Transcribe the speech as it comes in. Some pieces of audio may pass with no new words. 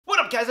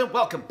up, guys, and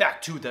welcome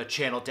back to the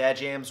channel Dad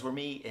Jams, where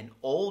me, an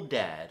old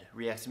dad,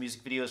 reacts to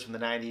music videos from the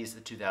 90s,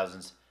 the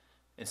 2000s,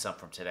 and some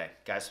from today.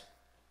 Guys,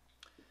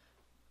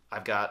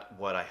 I've got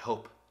what I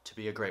hope to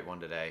be a great one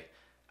today.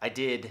 I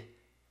did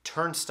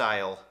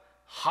Turnstile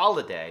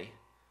Holiday,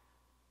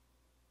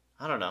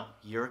 I don't know,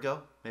 a year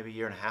ago, maybe a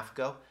year and a half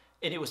ago,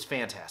 and it was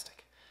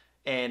fantastic.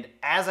 And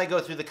as I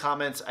go through the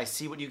comments, I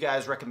see what you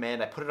guys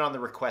recommend. I put it on the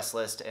request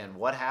list, and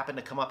what happened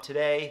to come up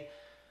today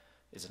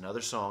is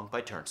another song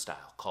by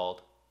Turnstile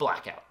called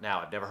Blackout.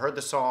 Now, I've never heard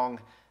the song,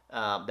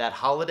 that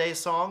holiday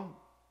song,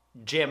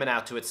 jamming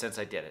out to it since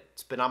I did it.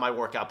 It's been on my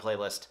workout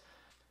playlist,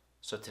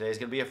 so today's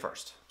gonna be a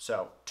first.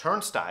 So,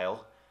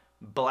 Turnstile,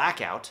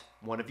 Blackout,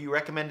 one of you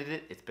recommended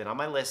it, it's been on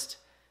my list,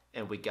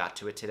 and we got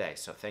to it today.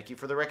 So thank you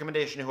for the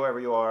recommendation,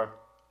 whoever you are,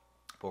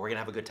 but we're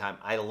gonna have a good time.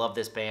 I love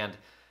this band.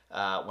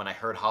 When I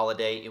heard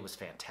Holiday, it was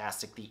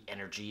fantastic. The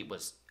energy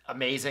was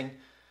amazing,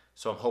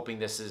 so I'm hoping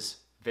this is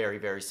very,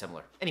 very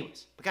similar.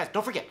 Anyways, but guys,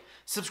 don't forget,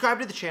 subscribe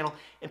to the channel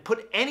and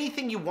put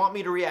anything you want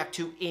me to react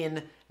to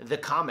in the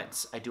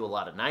comments. I do a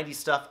lot of 90s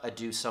stuff. I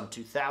do some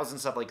 2000s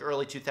stuff, like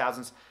early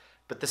 2000s.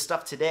 But the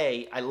stuff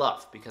today, I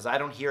love because I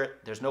don't hear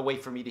it. There's no way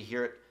for me to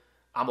hear it.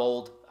 I'm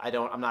old.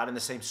 I'm not in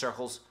the same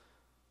circles.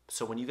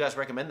 So when you guys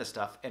recommend this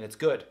stuff and it's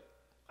good,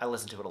 I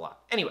listen to it a lot.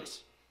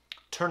 Anyways,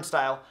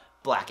 Turnstile,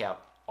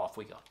 Blackout, off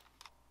we go.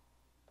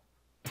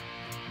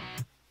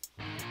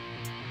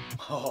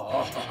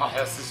 Oh,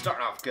 this is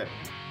starting off good.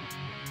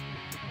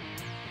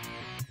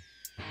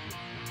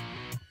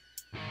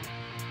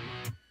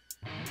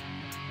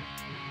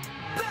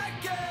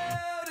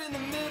 Blackout in the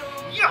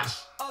middle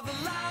Yes! of the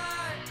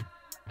line,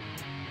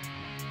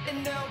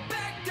 and now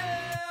back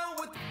down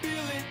with the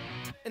feeling,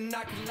 and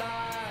I can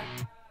lie.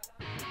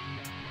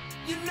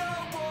 You know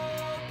it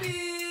won't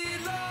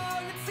be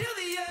long until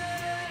the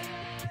end.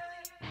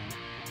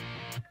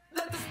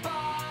 Let the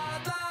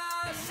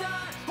spotlight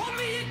shine on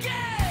me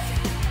again.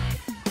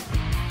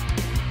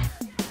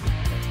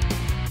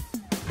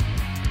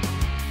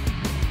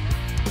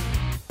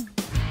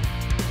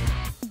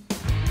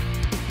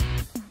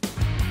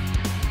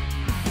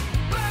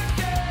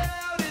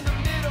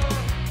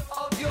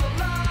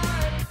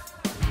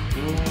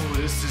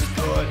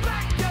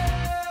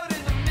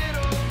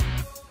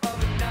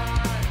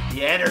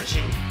 The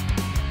energy.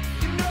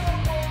 You know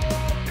it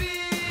won't be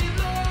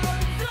long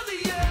till the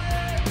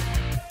end.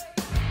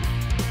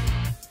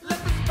 Let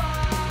the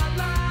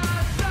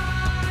spotlight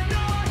shine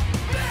on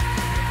me.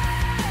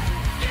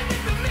 Give me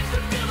permission to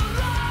feel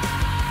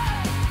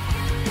alive.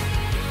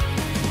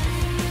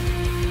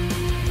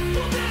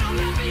 Well, they don't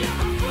let me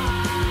ever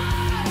fly.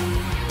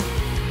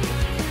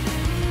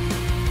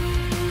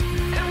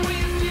 And when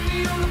you see me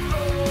on the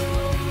floor,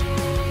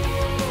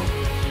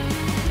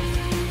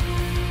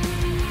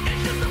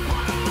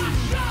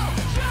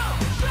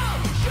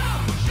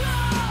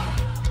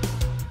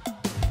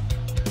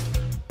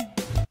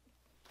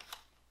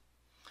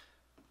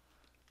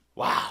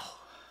 Wow.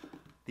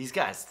 These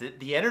guys,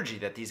 the energy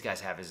that these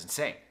guys have is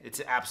insane.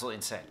 It's absolutely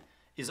insane.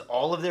 Is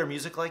all of their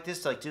music like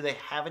this? Like, do they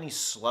have any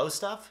slow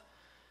stuff?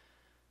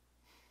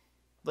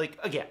 Like,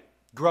 again,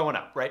 growing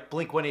up, right?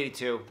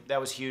 Blink-182, that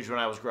was huge when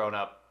I was growing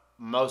up.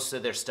 Most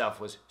of their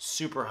stuff was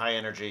super high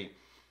energy.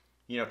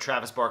 You know,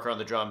 Travis Barker on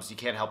the drums, you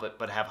can't help it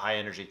but have high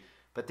energy.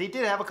 But they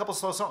did have a couple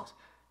slow songs.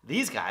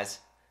 These guys,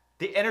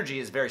 the energy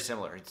is very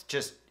similar. It's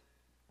just,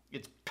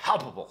 it's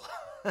palpable.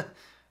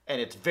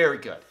 And it's very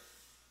good.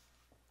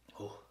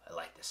 Oh, I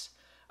like this.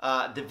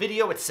 The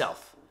video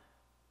itself,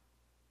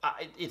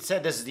 it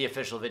said this is the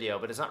official video,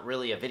 but it's not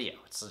really a video.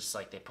 It's just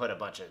like they put a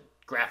bunch of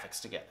graphics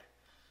together.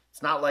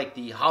 It's not like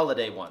the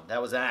holiday one.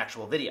 That was an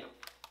actual video.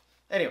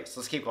 Anyways,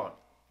 let's keep going.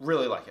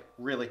 Really like it.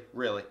 Really,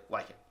 really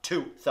like it.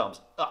 2 thumbs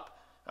up.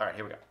 All right,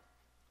 here we go.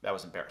 That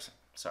was embarrassing.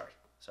 Sorry.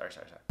 Sorry.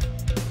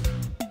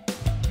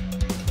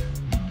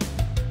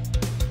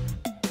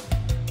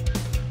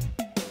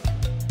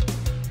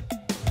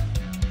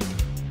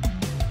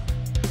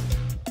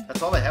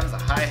 That's all they have is a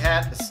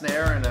hi-hat, a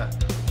snare, and a...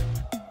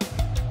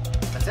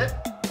 That's it.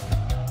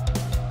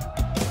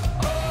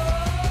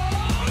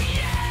 oh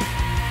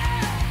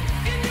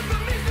yeah! Give me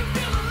permission to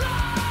feel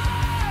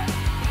alive.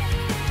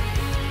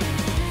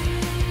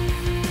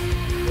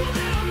 Well,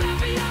 they don't let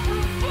me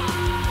ever fly.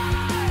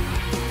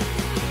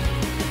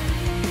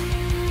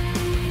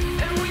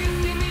 And when you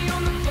see me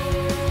on the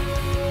floor,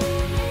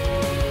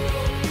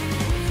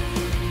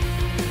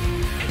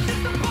 it's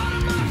just a part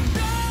of my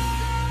show.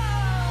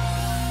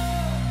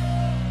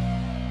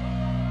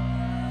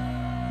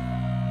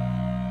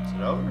 Is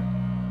it over?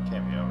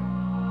 Can't be over.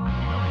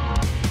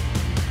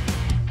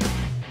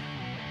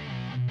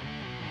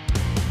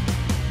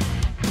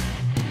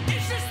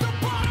 It's just a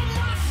part of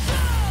my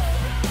show.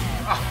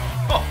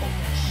 Oh.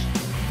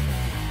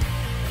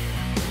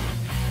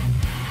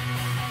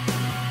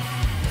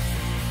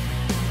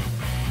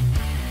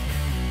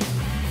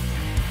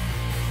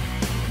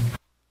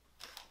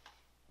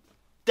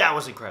 That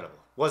was incredible.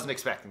 Wasn't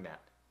expecting that.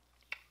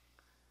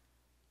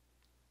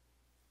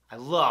 I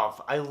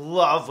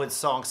love when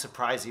songs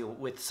surprise you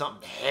with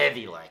something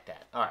heavy like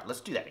that. All right,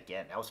 let's do that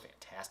again. That was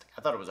fantastic. fantastic.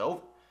 I thought it was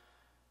over.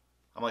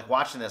 I'm like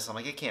watching this. I'm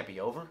like, it can't be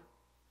over. It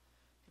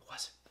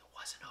wasn't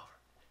over.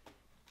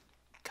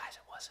 Guys,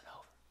 it wasn't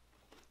over.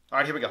 All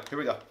right, here we go. Here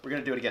we go. We're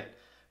going to do it again.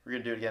 We're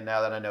going to do it again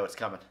now that I know it's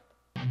coming.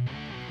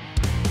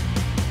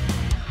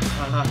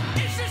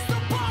 It's just the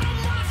part of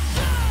my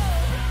soul.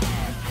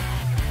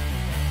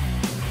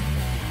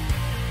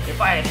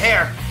 If I had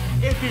hair,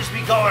 it'd just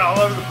be going all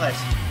over the place.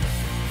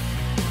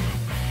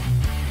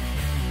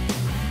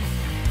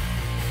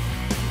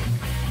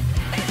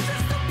 It's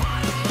just the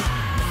part of my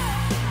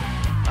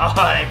Oh,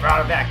 they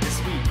brought it back this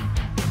week.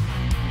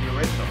 The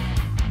original.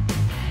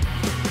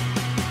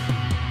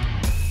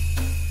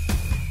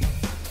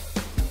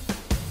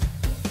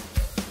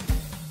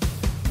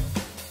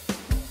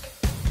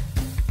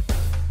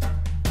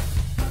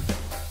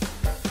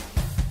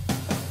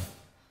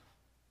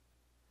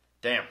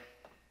 Damn.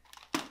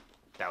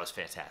 That was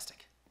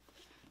fantastic.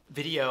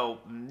 Video,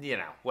 you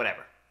know,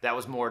 whatever. That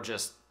was more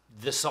just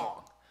the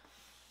song.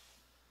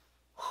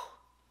 Whew.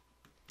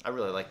 I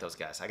really like those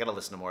guys. I gotta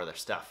listen to more of their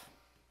stuff.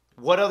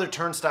 What other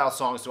Turnstile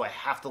songs do I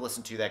have to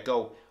listen to that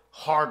go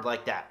hard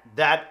like that?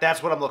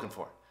 That's what I'm looking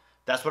for.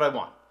 That's what I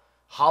want.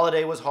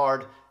 Holiday was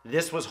hard.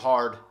 This was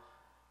hard.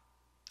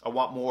 I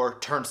want more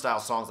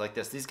Turnstile songs like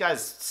this. These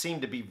guys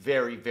seem to be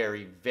very,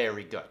 very,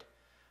 very good.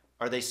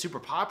 Are they super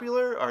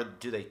popular? Or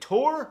do they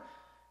tour?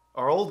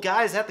 Are old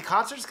guys at the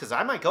concerts? Because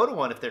I might go to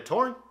one if they're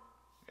touring.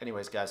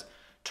 Anyways, guys,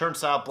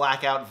 Turnstile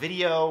Blackout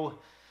video.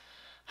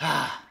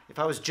 If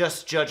I was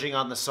just judging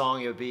on the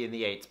song, it would be in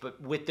the 8s. But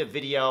with the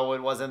video,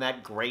 it wasn't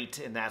that great.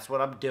 And that's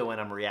what I'm doing.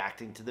 I'm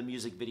reacting to the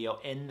music video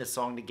and the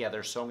song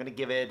together. So I'm going to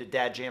give it a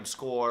Dad Jam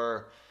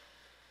score.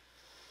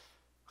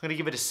 I'm going to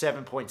give it a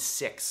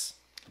 7.6.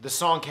 The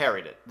song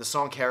carried it. The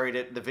song carried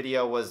it. The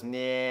video was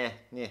nah.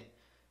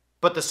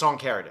 But the song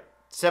carried it.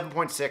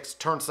 7.6,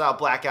 Turnstile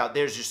Blackout.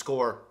 There's your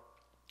score.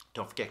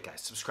 Don't forget,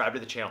 guys, subscribe to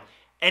the channel.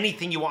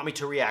 Anything you want me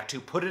to react to,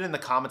 put it in the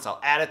comments. I'll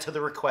add it to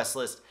the request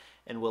list,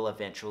 and we'll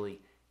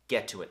eventually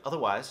get to it.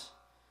 Otherwise,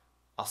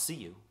 I'll see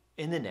you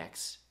in the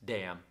next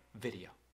damn video.